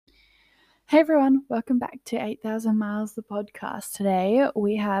Hey everyone, welcome back to 8,000 Miles, the podcast. Today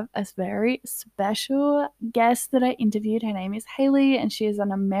we have a very special guest that I interviewed. Her name is Hayley, and she is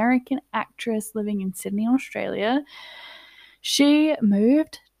an American actress living in Sydney, Australia. She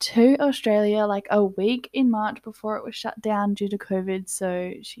moved to Australia like a week in March before it was shut down due to COVID,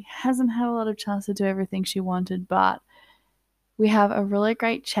 so she hasn't had a lot of chance to do everything she wanted, but we have a really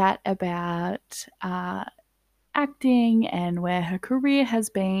great chat about acting and where her career has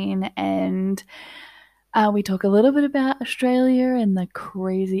been, and we talk a little bit about Australia and the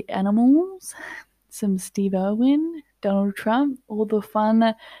crazy animals, some Steve Irwin, Donald Trump, all the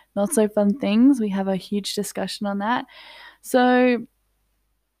fun, not so fun things. We have a huge discussion on that. So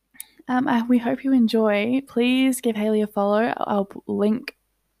we hope you enjoy. Please give Hayley a follow. I'll link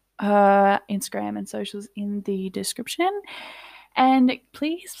her Instagram and socials in the description. And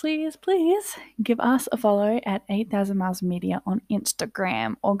please, please, please give us a follow at 8,000 Miles Media on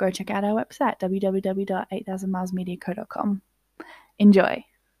Instagram, or go check out our website, www.8000milesmediaco.com. Enjoy.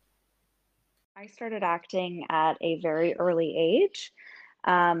 I started acting at a very early age.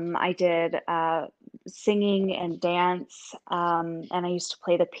 I did singing and dance, and I used to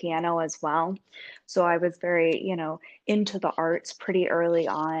play the piano as well. So I was very, into the arts pretty early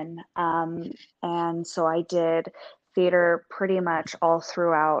on. And so I did theater pretty much all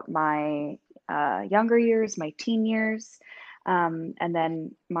throughout my younger years, my teen years. And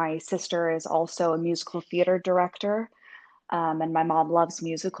then my sister is also a musical theater director. And my mom loves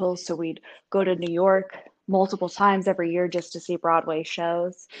musicals, so we'd go to New York multiple times every year just to see Broadway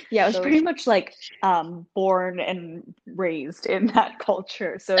shows. Yeah, it was So pretty much like born and raised in that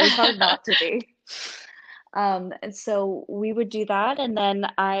culture, so it was hard not to be. And so we would do that, and then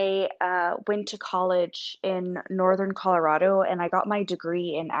I went to college in Northern Colorado, and I got my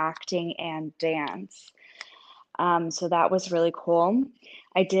degree in acting and dance. So that was really cool.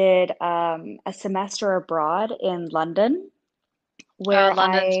 I did a semester abroad in London Oh, where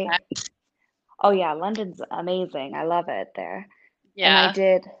London's I, nice. oh yeah, London's amazing. I love it there. And I Yeah.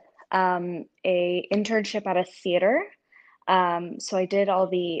 did a internship at a theater. So I did all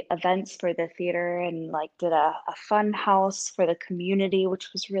the events for the theater and like did a fun house for the community,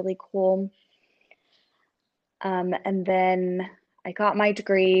 which was really cool. And then I got my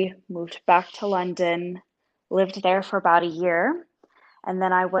degree, moved back to London, lived there for about a year, and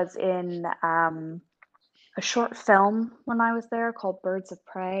then I was in a short film when I was there called Birds of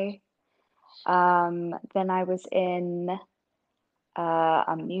Prey. Then I was in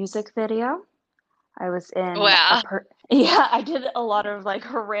a music video. I was in Wow. yeah, I did a lot of like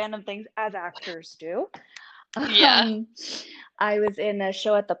random things as actors do. Yeah. Um, I was in a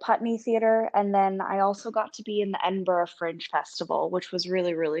show at the Putney Theatre, and then I also got to be in the Edinburgh Fringe Festival, which was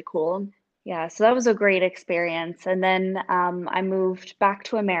really, really cool. Yeah, so that was a great experience. And then I moved back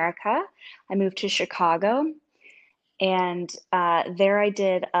to America. I moved to Chicago, and there I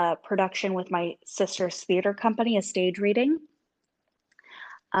did a production with my sister's theater company, a stage reading.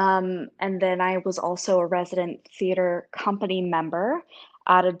 And then I was also a resident theater company member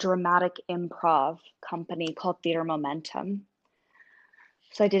at a dramatic improv company called Theater Momentum.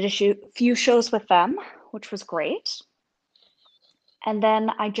 So I did few shows with them, which was great. And then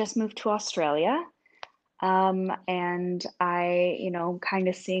I just moved to Australia. And I, kind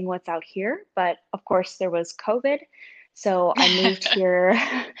of seeing what's out here. But of course, there was COVID. So I moved here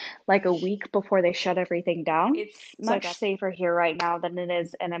like a week before they shut everything down. It's So I much got safer here right now than it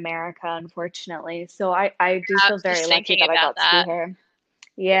is in America, unfortunately. So I do I feel was very just lucky thinking that I about got to be that. here.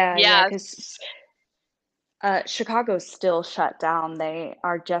 Yeah, Yeah. because Chicago's still shut down. They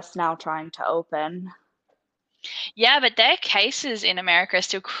are just now trying to open. Yeah, but their cases in America are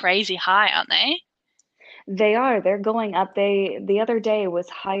still crazy high, aren't they? They are. They're going up. The other day was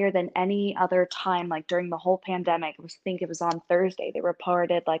higher than any other time, like during the whole pandemic. I think it was on Thursday. They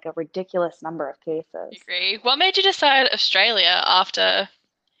reported like a ridiculous number of I cases. agree. What made you decide Australia after,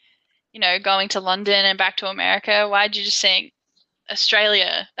 going to London and back to America? Why did you just think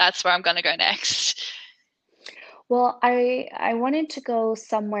Australia, that's where I'm gonna go next? Well, I wanted to go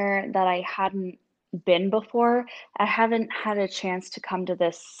somewhere that I hadn't been before. I haven't had a chance to come to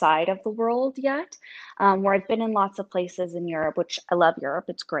this side of the world yet, where I've been in lots of places in Europe, which I love Europe.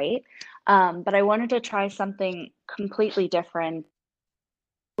 It's great. But I wanted to try something completely different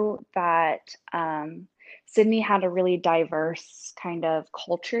that Sydney had a really diverse kind of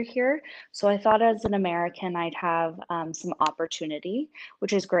culture here. So I thought as an American, I'd have some opportunity,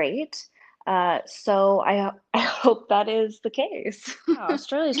 which is great. So I hope that is the case. Yeah,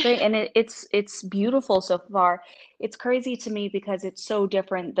 Australia's great, and it's beautiful so far. It's crazy to me because it's so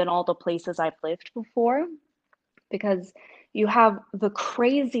different than all the places I've lived before. Because You have the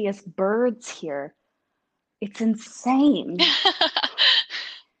craziest birds here. It's insane.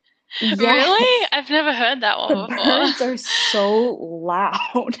 Really? Yes. I've never heard that The one before. birds are so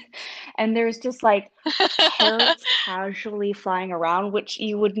loud. And there's just like parrots casually flying around, which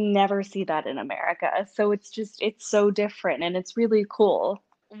you would never see that in America. So it's so different and it's really cool.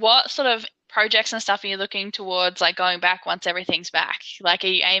 What sort of projects and stuff are you looking towards, like going back once everything's back? Like, are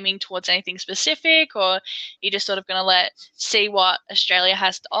you aiming towards anything specific, or are you just sort of going to see what Australia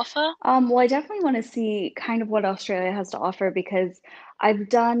has to offer? Well, I definitely want to see kind of what Australia has to offer because I've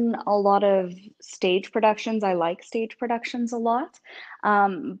done a lot of stage productions. I like stage productions a lot.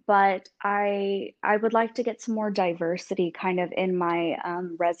 But I would like to get some more diversity kind of in my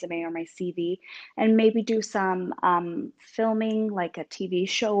resume or my CV and maybe do some filming like a TV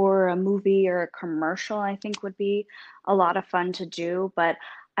show or a movie or a commercial, I think would be a lot of fun to do. But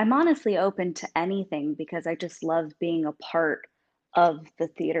I'm honestly open to anything because I just love being a part of the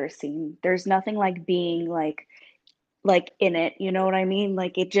theater scene. There's nothing like being like in it, you know what I mean?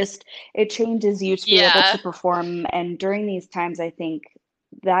 Like it changes you to be able to Yeah. perform, and during these times I think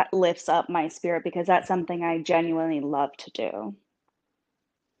that lifts up my spirit because that's something I genuinely love to do.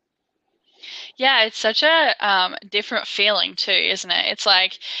 Yeah, it's such a different feeling too, isn't it? It's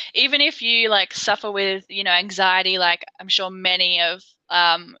like even if you like suffer with, anxiety, like I'm sure many of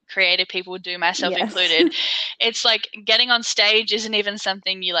creative people do, myself Yes. included, it's like getting on stage isn't even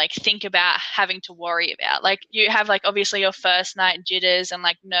something you like think about having to worry about. Like you have like obviously your first night jitters and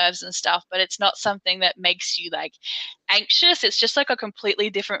like nerves and stuff, but it's not something that makes you like anxious. It's just like a completely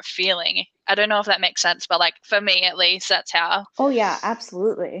different feeling. I don't know if that makes sense, but like for me at least, that's how Oh yeah,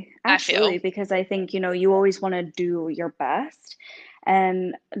 absolutely. I Absolutely, feel. because I think, you always want to do your best.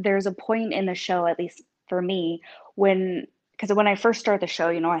 And there's a point in the show, at least for me, when because when I first start the show,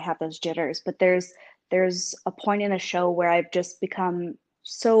 I have those jitters, but there's a point in the show where I've just become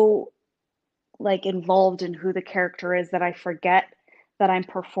so like involved in who the character is that I forget that I'm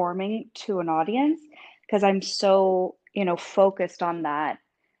performing to an audience because I'm so, focused on that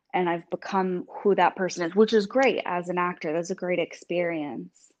and I've become who that person is, which is great as an actor. That's a great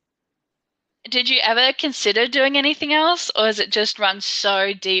experience. Did you ever consider doing anything else, or has it just run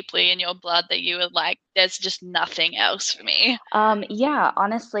so deeply in your blood that you were like, there's just nothing else for me? Yeah,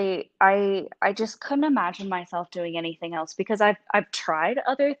 honestly, I just couldn't imagine myself doing anything else because I've tried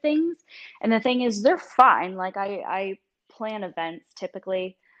other things, and the thing is, they're fine. Like I plan events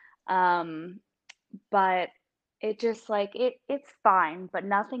typically, um, but it just like it's fine, but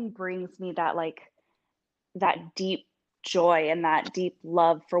nothing brings me that deep joy and that deep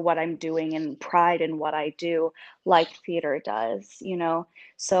love for what I'm doing and pride in what I do like theater does.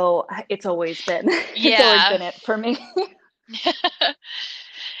 So it's always been it's always Yeah. been it for me.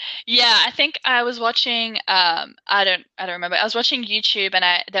 Yeah, I think I was watching I don't remember. I was watching YouTube,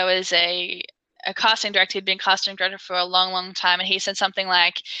 and there was a casting director who'd been casting director for a long, long time, and he said something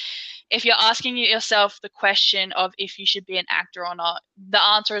like, if you're asking yourself the question of if you should be an actor or not, the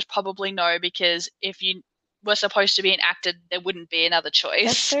answer is probably no, because if you were supposed to be an actor, there wouldn't be another That's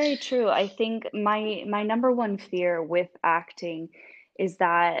choice. very true. I think my number one fear with acting is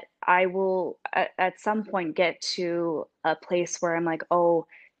that I will at some point get to a place where I'm like, oh,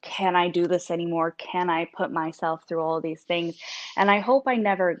 can I do this anymore? Can I put myself through all of these things? And I hope I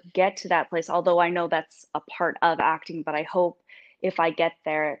never get to that place, although I know that's a part of acting, but I hope if I get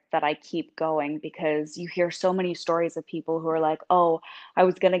there that I keep going because you hear so many stories of people who are like, oh, I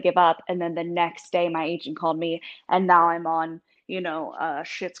was gonna give up, and then the next day my agent called me and now I'm on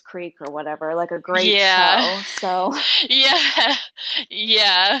Schitt's Creek or whatever, like a great Yeah. show. So, Yeah.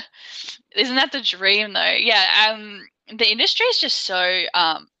 Yeah. Isn't that the dream though? Yeah, the industry is just so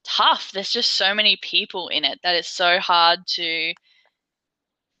tough. There's just so many people in it that it's so hard to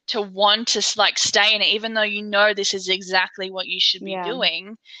want to like stay in it, even though you know this is exactly what you should be yeah,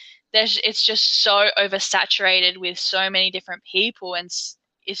 doing. It's just so oversaturated with so many different people, and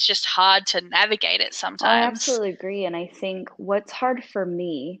it's just hard to navigate it I sometimes. absolutely agree. And I think what's hard for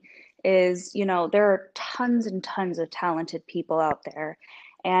me is, there are tons and tons of talented people out there.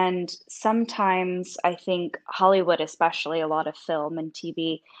 And sometimes I think Hollywood, especially a lot of film and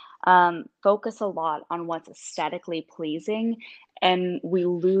TV, focus a lot on what's aesthetically pleasing, and we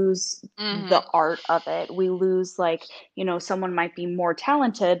lose the Hmm. art of it. We lose, like, someone might be more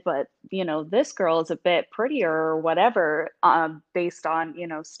talented, but, this girl is a bit prettier or whatever, based on,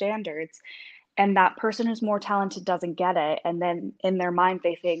 standards, and that person who's more talented doesn't get it, and then in their mind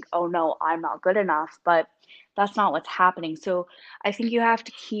they think, oh no, I'm not good enough, but that's not what's happening. So I think you have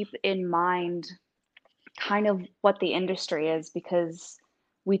to keep in mind kind of what the industry is because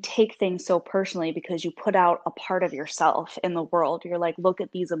we take things so personally because you put out a part of yourself in the world. You're like, look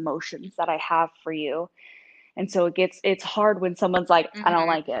at these emotions that I have for you. And so it's hard when someone's like, I don't Hmm.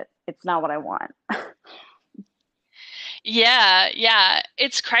 like it. It's not what I want. Yeah, yeah.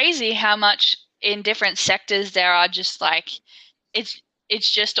 It's crazy how much in different sectors there are just like it's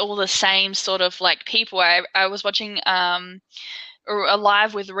it's just all the same sort of like people. I was watching a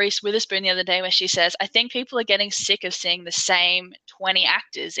live with Reese Witherspoon the other day where she says, I think people are getting sick of seeing the same 20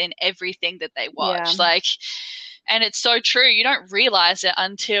 actors in everything that they Yeah, watch. Like, and it's so true. You don't realize it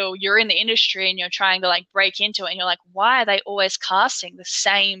until you're in the industry and you're trying to like break into it and you're like, why are they always casting the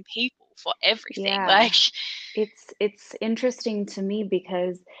same people for everything? yeah. Like, It's interesting to me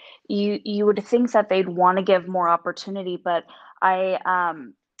because you would think that they'd want to give more opportunity, but I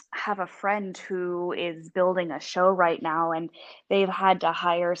have a friend who is building a show right now, and they've had to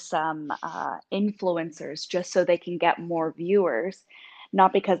hire some influencers just so they can get more viewers.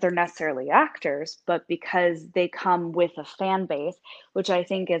 Not because they're necessarily actors, but because they come with a fan base, which I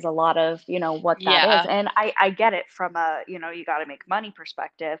think is a lot of, what that is. yeah. And I get it from a, you got to make money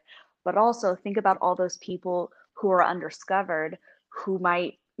perspective, but also think about all those people who are undiscovered who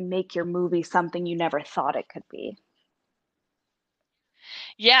might make your movie something you never thought it could be.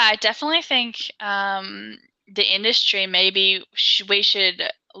 Yeah, I definitely think the industry maybe we should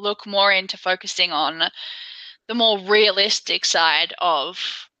look more into focusing on the more realistic side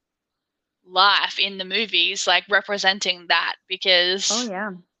of life in the movies, like representing that. Oh, Because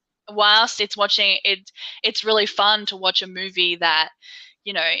yeah. whilst it's really fun to watch a movie that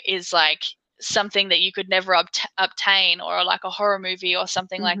is like something that you could never obtain, or like a horror movie or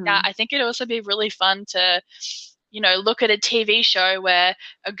something like that. Hmm. I think it'd also be really fun to look at a TV show where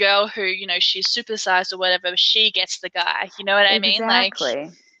a girl who, she's supersized or whatever, she gets the guy. You know what I mean? Like,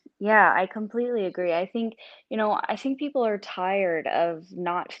 Exactly. Yeah, I completely agree. I think people are tired of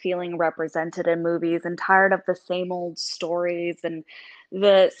not feeling represented in movies and tired of the same old stories and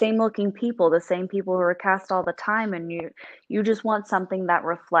the same looking people, the same people who are cast all the time, and you just want something that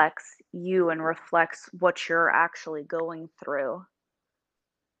reflects you and reflects what you're actually going through.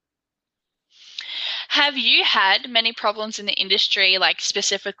 have you had many problems in the industry, like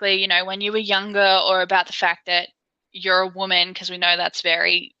specifically, when you were younger, or about the fact that you're a woman? Because we know that's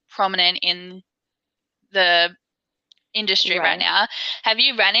very prominent in the industry right Right. now. Have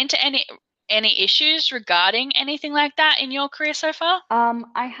you run into any issues regarding anything like that in your career so far?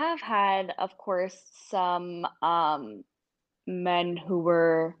 I have had, of course, some men who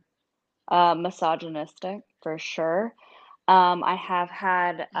were misogynistic for sure. I have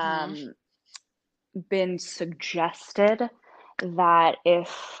had Hmm. been suggested that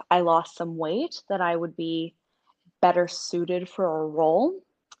if I lost some weight, that I would be better suited for a role.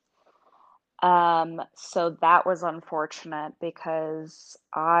 So that was unfortunate because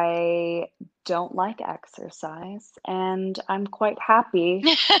I don't like exercise and I'm quite happy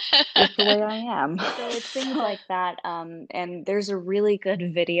with the way I am. So it's things like that. And there's a really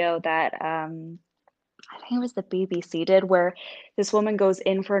good video that I think it was the BBC did where this woman goes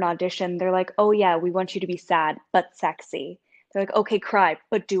in for an audition. They're like, "Oh yeah, we want you to be sad but sexy." They're like, "Okay, cry,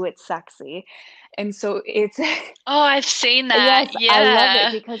 but do it sexy." And so it's Oh, I've seen that. yes, I love it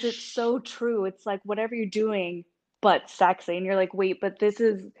Yeah. because it's so true. It's like whatever you're doing but sexy. And you're like, "Wait, but this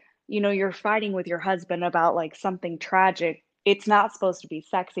is, you're fighting with your husband about like something tragic. It's not supposed to be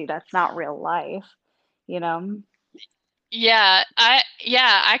sexy. That's not real life, you know?"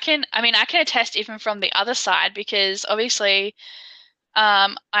 I mean, I can attest even from the other side, because obviously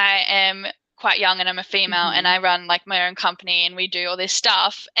I am quite young and I'm a female and Hmm. I run like my own company and we do all this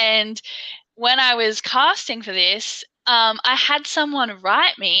stuff. And when I was casting for this, I had someone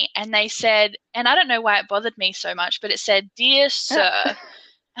write me and they said, and I don't know why it bothered me so much, but it said, "Dear Sir."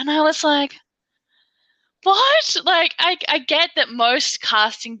 And I was like, what? Like, I get that most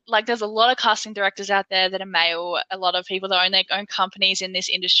casting, like, there's a lot of casting directors out there that are male. A lot of people that own their own companies in this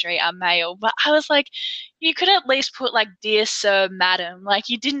industry are male. But I was like, you could at least put, like, "Dear Sir, Madam." Like,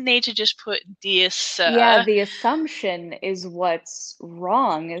 you didn't need to just put "Dear Yeah, Sir." the assumption is what's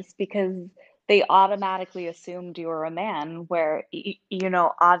wrong, is because they automatically assumed you were a man, where,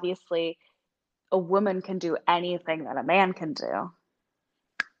 obviously a woman can do anything that a man can do.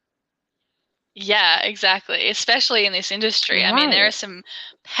 Yeah, exactly. Especially in this industry. I mean, there are Right. some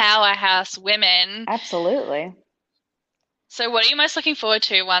powerhouse women. Absolutely. So, what are you most looking forward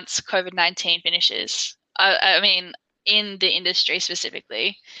to once COVID-19 finishes? I mean, in the industry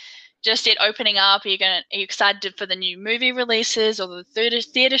specifically. Just it opening up? Are you excited for the new movie releases or the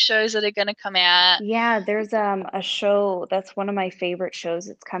theater shows that are gonna come out? Yeah, there's a show that's one of my favorite shows.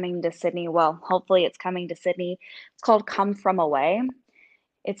 It's coming to Sydney. Well, hopefully it's coming to Sydney. It's called Come From Away.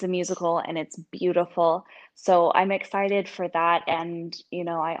 It's a musical and it's beautiful. So I'm excited for that. And,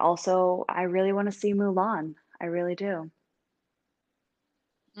 I really want to see Mulan. I really do.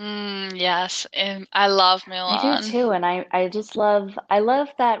 Yes, I love I do Mulan. too. And I love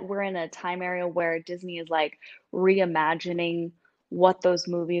that we're in a time area where Disney is like reimagining what those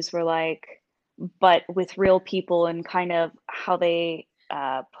movies were like, but with real people and kind of how they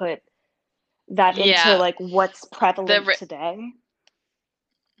put that into Yeah, like what's the prevalent re- today.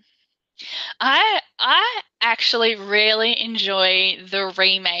 I actually really enjoy the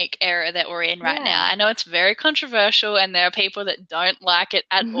remake era that we're in right now. Yeah. I know it's very controversial and there are people that don't like it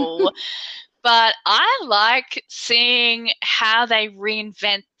at all, but I like seeing how they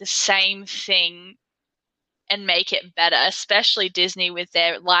reinvent the same thing and make it better, especially Disney with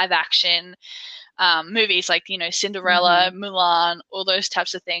their live action movies like, Cinderella, hmm Mulan, all those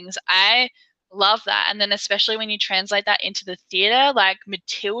types of things. I love that. And then especially when you translate that into the theater, like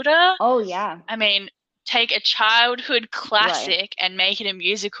Matilda, Oh yeah. I mean, take a childhood Right. classic and make it a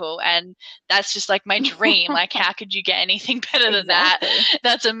musical, and that's just like my dream. Like, how could you get anything better than that? Exactly.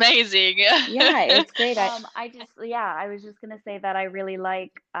 That's amazing. Yeah, it's great. I was just gonna say that I really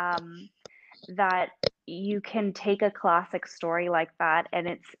like that you can take a classic story like that and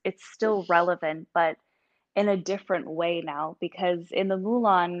it's still relevant, but in a different way now because in the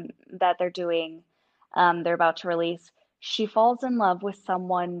Mulan that they're about to release, she falls in love with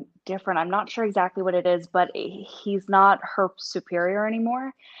someone different. I'm not sure exactly what it is, but he's not her superior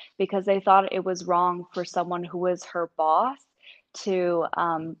anymore because they thought it was wrong for someone who was her boss to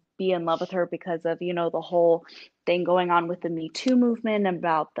be in love with her because of, the whole thing going on with the Me Too movement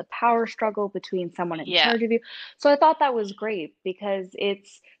about the power struggle between someone in Yeah. charge of you. So I thought that was great because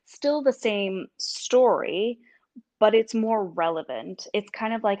it's still the same story, but it's more relevant. It's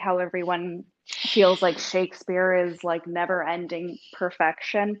kind of like how everyone feels like Shakespeare is like never ending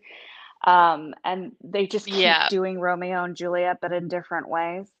perfection. And they just keep Yeah. doing Romeo and Juliet, but in different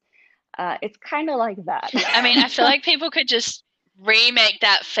ways. It's kind of like that. I mean, I feel like people could just remake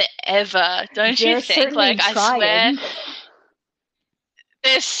that forever, don't you They're think? certainly Like, I swear trying.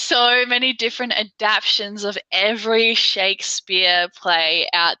 there's so many different adaptations of every Shakespeare play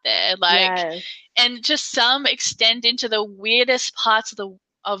out there. Like, Yes, and just some extend into the weirdest parts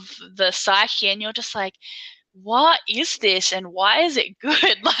of the psyche, and you're just like, what is this and why is it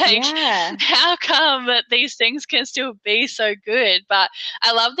good? Like, yeah. how come that these things can still be so good? But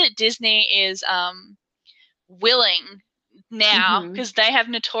I love that Disney is willing now, hmm because they have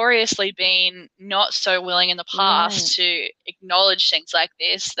notoriously been not so willing in the Right. past to acknowledge things like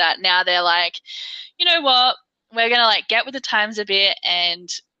this, that now they're like, you know what, we're going to like get with the times a bit and,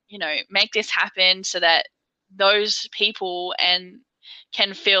 make this happen so that those people and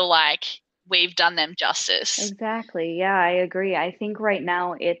can feel like we've done them justice. Exactly. Yeah, I agree. I think right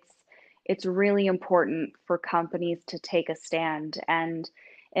now it's really important for companies to take a stand. And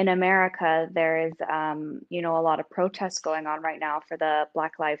in America, there is a lot of protests going on right now for the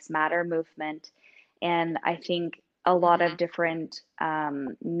Black Lives Matter movement. And I think a lot Hmm. of different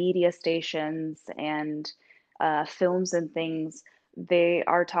media stations and films and things, they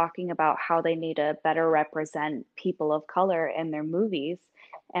are talking about how they need to better represent people of color in their movies.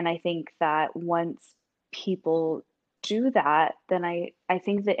 And I think that once people do that, then I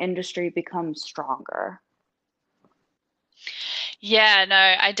think the industry becomes stronger. Yeah,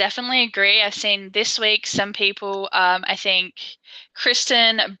 no, I definitely agree. I've seen this week some people, I think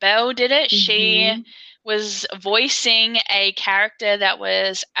Kristen Bell did it. She hmm was voicing a character that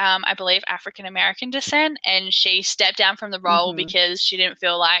was, I believe, African American descent, and she stepped down from the role hmm because she didn't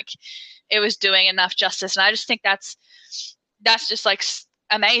feel like it was doing enough justice. And I just think that's just like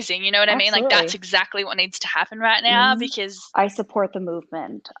amazing. You know what I mean? Like, that's Absolutely. exactly what needs to happen right now hmm because, I support the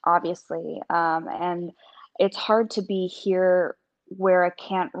movement, obviously. And it's hard to be here where I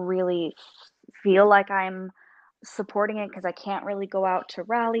can't really feel like I'm supporting it because I can't really go out to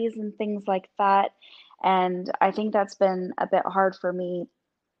rallies and things like that. And I think that's been a bit hard for me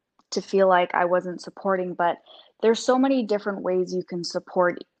to feel like I wasn't supporting, but there's so many different ways you can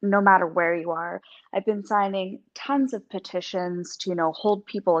support no matter where you are. I've been signing tons of petitions to, hold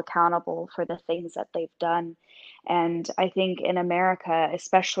people accountable for the things that they've done. And I think in America,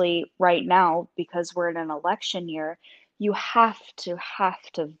 especially right now, because we're in an election year, you have to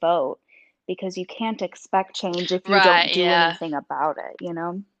vote because you can't expect change if you don't right, do yeah. anything about it?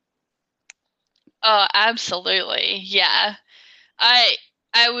 Oh, absolutely. Yeah. I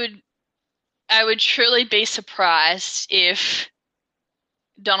I would I would truly be surprised if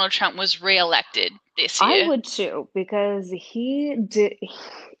Donald Trump was reelected this I year. would too, because he did.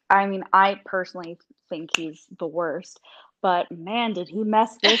 I mean, I personally think he's the worst, but man, did he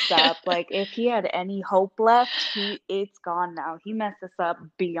mess this up. Like if he had any hope left, it's gone now. He messed this up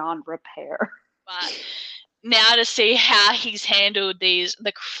beyond repair. But now to see how he's handled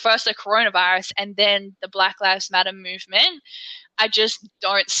first the coronavirus and then the Black Lives Matter movement, I just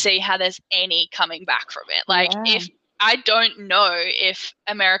don't see how there's any coming back from it. Like, Yeah. if I don't know if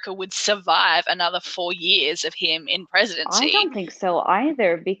America would survive another 4 years of him in presidency. I don't think so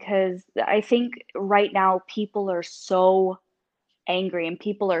either, because I think right now people are so angry and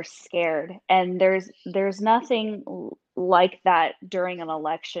people are scared, and there's nothing like that during an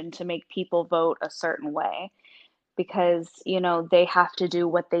election to make people vote a certain way, because they have to do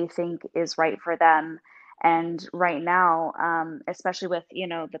what they think is right for them. And right now, especially with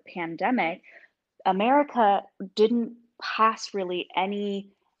the pandemic, America didn't pass really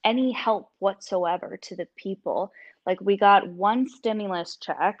any help whatsoever to the people. Like we got one stimulus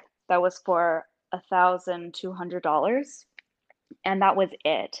check that was for $1,200, and that was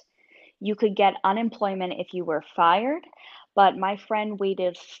it. You could get unemployment if you were fired, but my friend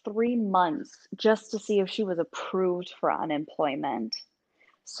waited 3 months just to see if she was approved for unemployment.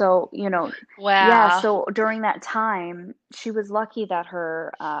 So, yeah, Wow. so during that time, she was lucky that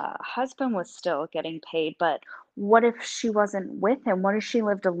her husband was still getting paid, but what if she wasn't with him? What if she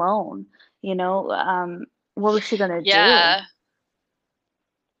lived alone? What was she gonna do? Yeah.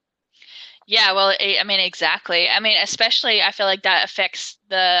 Yeah, well, I mean, exactly. I mean, especially I feel like that affects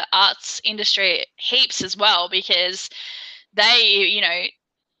the arts industry heaps as well, because they,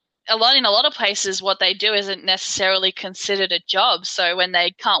 in a lot of places, what they do isn't necessarily considered a job. So when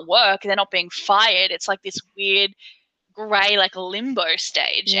they can't work, they're not being fired. It's like this weird gray, like limbo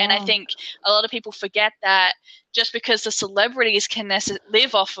stage. And I Yeah, think a lot of people forget that just because the celebrities can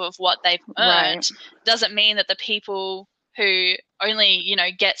live off of what they've right. earned doesn't mean that the people who only,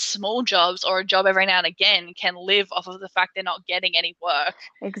 get small jobs or a job every now and again can live off of the fact they're not getting any work.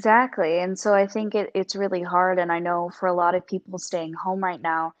 Exactly. And so I think it's really hard, and I know for a lot of people staying home right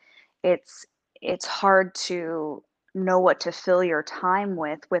now, it's it's hard to know what to fill your time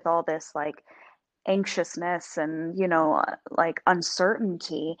with all this like anxiousness and like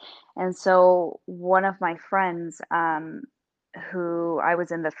uncertainty. And so one of my friends, who I was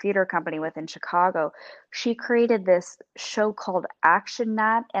in the theater company with in Chicago, she created this show called Action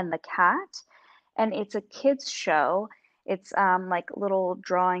Nat and the Cat, and it's a kids show. It's like little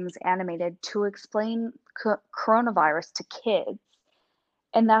drawings animated to explain coronavirus to kids.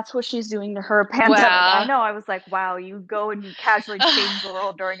 And that's what she's doing to her pandemic. I Wow. know, I was like, wow, you go and you casually change the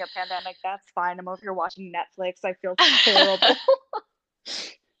world during a pandemic. That's fine. I'm over here watching Netflix. I feel horrible.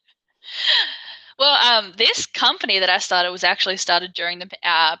 Well, this company that I started was actually started during the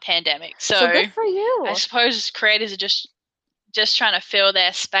pandemic. So So good for I you. suppose creators are just trying to fill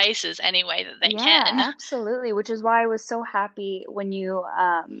their spaces any way that they Yeah, can. absolutely. Which is why I was so happy when you,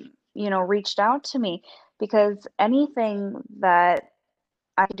 reached out to me, because anything that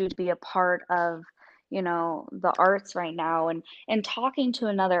I can do to be a part of, the arts right now, and talking to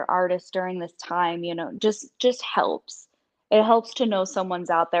another artist during this time, just helps. It helps to know someone's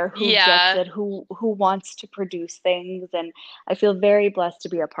out there who gets Yeah, it, who wants to produce things, and I feel very blessed to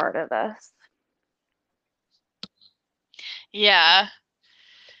be a part of this. yeah.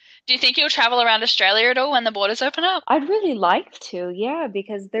 Do you think you'll travel around Australia at all when the borders open up? I'd really like to, yeah,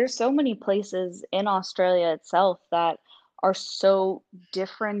 because there's so many places in Australia itself that are so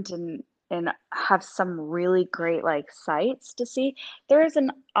different, and have some really great like sights to see. There is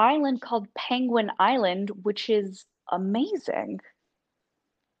an island called Penguin Island, which is amazing.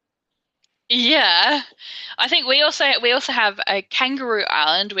 Yeah. I think we also have a Kangaroo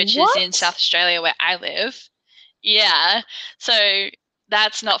Island, which is in South What? Australia where I live. Yeah. So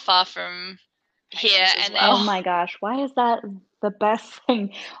that's not far from here. Penguins as And Oh then well. my gosh, why is that the best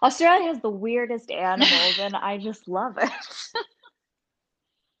thing? Australia has the weirdest animals, and I just love it.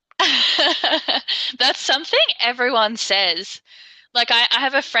 that's something everyone says. Like I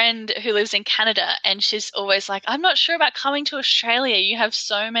have a friend who lives in Canada and she's always like, I'm not sure about coming to Australia. You have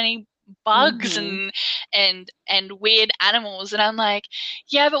so many bugs Hmm. and weird animals. And I'm like,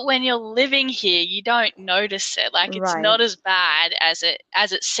 yeah, but when you're living here, you don't notice it. Like it's Right. not as bad as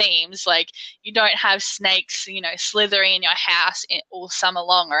it seems. Like you don't have snakes, slithering in your house all summer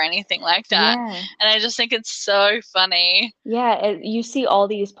long or anything like that. Yeah. And I just think it's so funny. Yeah, you see all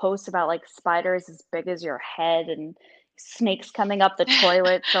these posts about like spiders as big as your head and snakes coming up the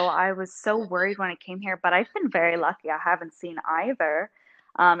toilet. So I was so worried when I came here, but I've been very lucky. I haven't seen either.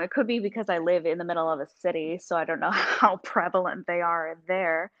 It could be because I live in the middle of a city, so I don't know how prevalent they are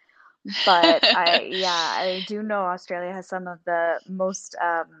there. But yeah, I do know Australia has some of the most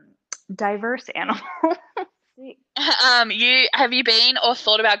diverse animals. You have you been or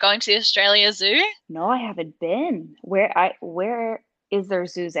thought about going to the Australia Zoo? No, I haven't been. Where is there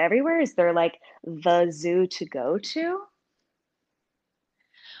zoos everywhere? Is there like the zoo to go to?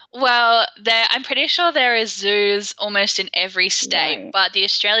 Well, I'm pretty sure there is zoos almost in every state, Right. but the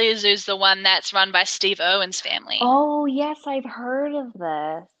Australia Zoo is the one that's run by Steve Irwin's family. Oh, yes, I've heard of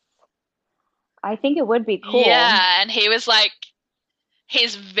this. I think it would be cool. Yeah, and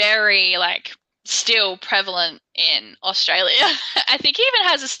he's very like still prevalent in Australia. I think he even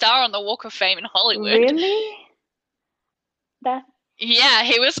has a star on the Walk of Fame in Hollywood. Really? That Yeah,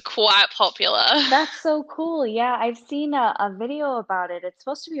 he was quite popular. that's so cool. Yeah, I've seen a video about it. It's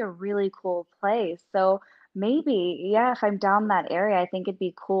supposed to be a really cool place. So maybe, yeah, if I'm down that area, I think it'd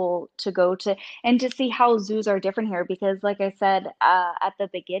be cool to go to and to see how zoos are different here because like I said at the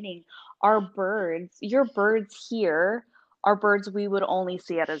beginning, your birds here are birds we would only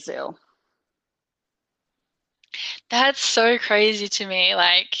see at a zoo. That's so crazy to me.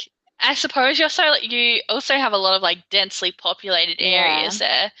 Like, I suppose you also have a lot of like densely populated Yeah. areas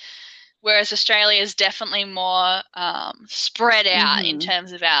there, whereas Australia is definitely more spread out in Hmm.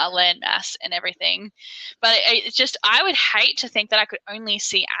 terms of our land mass and everything. But it's just, I would hate to think that I could only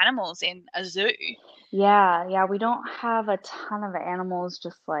see animals in a zoo. Yeah, yeah, we don't have a ton of animals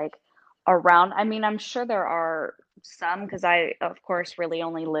just like around. I mean, I'm sure there are some because I, of course, really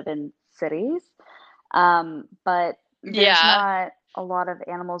only live in cities. But there's Yeah, not a lot of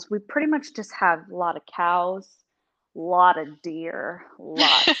animals. We pretty much just have a lot of cows, a lot of deer,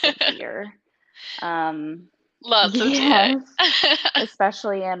 lots of deer. Um, lots of deer. yes,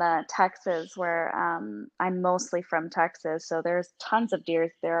 especially in Texas, where I'm mostly from Texas, so there's tons of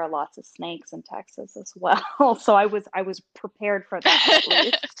deer. There are lots of snakes in Texas as well. So I was prepared for that at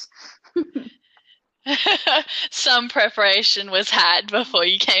least. Some preparation was had before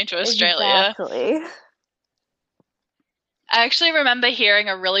you came to Australia. Exactly. I actually remember hearing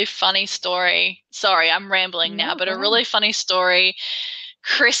a really funny story. Sorry, I'm rambling now, No, but go a ahead. really funny story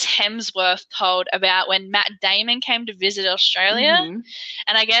Chris Hemsworth told about when Matt Damon came to visit Australia. Hmm.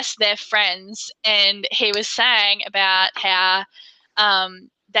 And I guess they're friends. And he was saying about how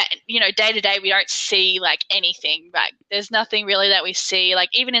that day to day we don't see like anything. Like there's nothing really that we see. Like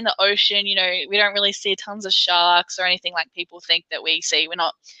even in the ocean, we don't really see tons of sharks or anything like people think that we see. We're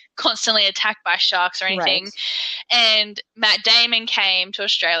not constantly attacked by sharks or Right. anything. And Matt Damon came to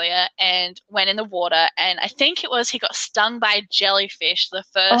Australia and went in the water, and I think it was he got stung by a jellyfish the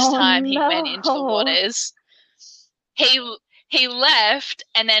first Oh time he went into the no. waters. He left,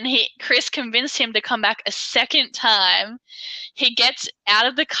 and then he Chris convinced him to come back a second time. He gets out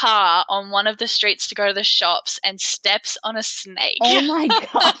of the car on one of the streets to go to the shops and steps on a snake. Oh my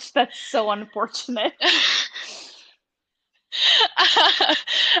gosh, that's so unfortunate.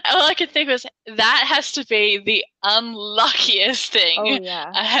 All I could think was that has to be the unluckiest Oh thing yeah.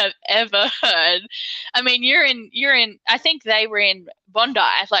 I have ever heard. I mean, you're in. I think they were in Bondi,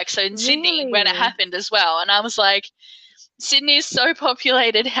 like so in Sydney when it Really? happened as well. And I was like, Sydney is so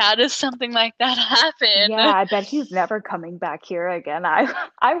populated. How does something like that happen? Yeah, I bet he's never coming back here again.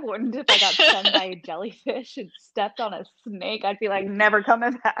 I wouldn't if I got stung by a jellyfish and stepped on a snake. I'd be like, never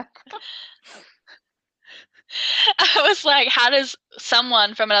coming back. I was like, how does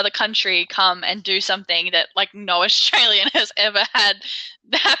someone from another country come and do something that like no Australian has ever had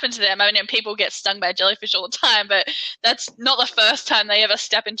happen to them? I mean, people get stung by a jellyfish all the time, but that's not the first time they ever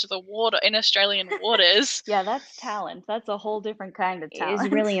step into the water in Australian waters. Yeah, that's talent. That's a whole different kind of talent. Is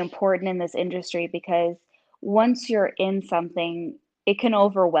talent. really important in this industry because once you're in something, it can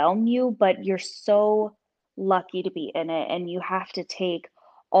overwhelm you, but you're so lucky to be in it and you have to take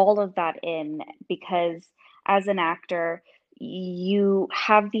all of that in because as an actor, you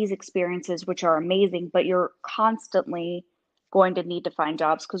have these experiences which are amazing, but you're constantly going to need to find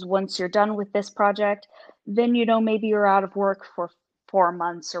jobs because once you're done with this project, then maybe you're out of work for 4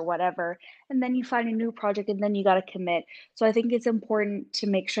 months or whatever and then you find a new project and then you got to commit. So I think it's important to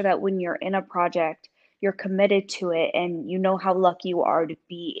make sure that when you're in a project, you're committed to it and you know how lucky you are to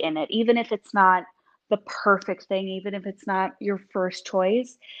be in it. Even if it's not the perfect thing, even if it's not your first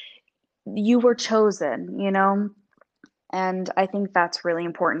choice, you were chosen. And I think that's really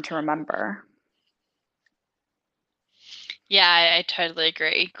important to remember. Yeah, I totally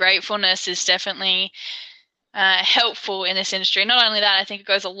agree. Gratefulness is definitely helpful in this industry. Not only that, I think it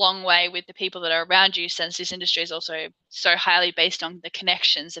goes a long way with the people that are around you, since this industry is also so highly based on the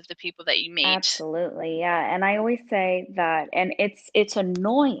connections of the people that you meet. Absolutely. Yeah. And I always say that, and it's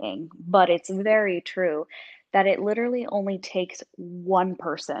annoying, but it's very true that it literally only takes one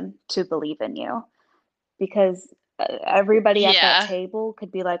person to believe in you because everybody at that Yeah. table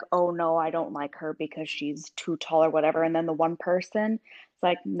could be like, oh no, I don't like her because she's too tall or whatever. And then the one person, it's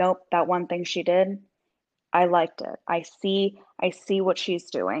like, nope, that one thing she did, I liked it. I see what she's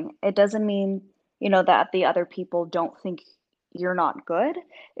doing. It doesn't mean, that the other people don't think you're not good.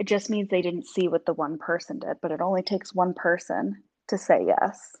 It just means they didn't see what the one person did, but it only takes one person to say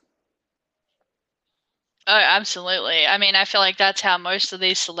yes. Oh, absolutely. I mean, I feel like that's how most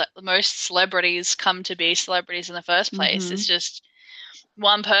celebrities come to be celebrities in the first place. Mm-hmm. It's just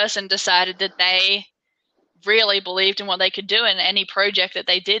one person decided that they really believed in what they could do, and any project that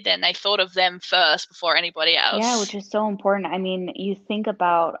they did, then they thought of them first before anybody Yeah, which else. is so important. I mean, you think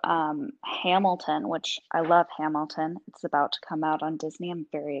about Hamilton, which I love Hamilton. It's about to come out on Disney. I'm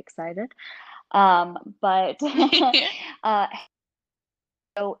very excited. But uh,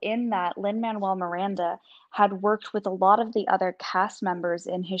 so in that, Lin-Manuel Miranda had worked with a lot of the other cast members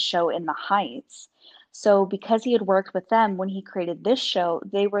in his show In the Heights. So because he had worked with them when he created this show,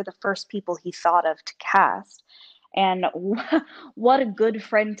 they were the first people he thought of to cast. And what a good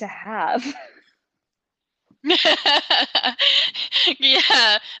friend to have.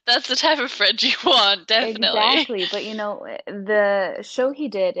 Yeah, that's the type of friend you want, definitely. Exactly. But the show he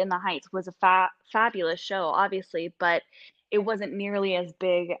did In the Heights was a fabulous show, obviously, but it wasn't nearly as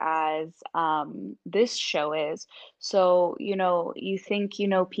big as this show is. So, you think,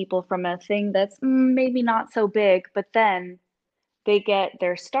 people from a thing that's maybe not so big, but then they get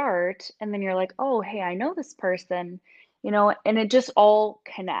their start, and then you're like, oh, hey, I know this person, and it just all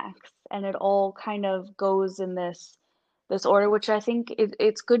connects and it all kind of goes in this order, which I think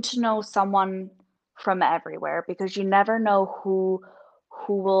it's good to know someone from everywhere because you never know who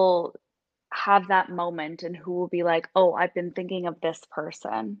will have that moment and who will be like, oh, I've been thinking of this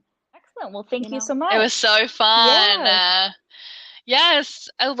person. Excellent. Well, thank you so It was much. so fun. Yes, Yes,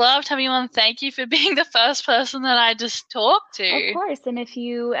 I loved having you on. Thank you for being the first person that I just talked of to. course. And if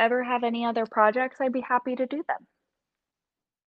you ever have any other projects, I'd be happy to do them.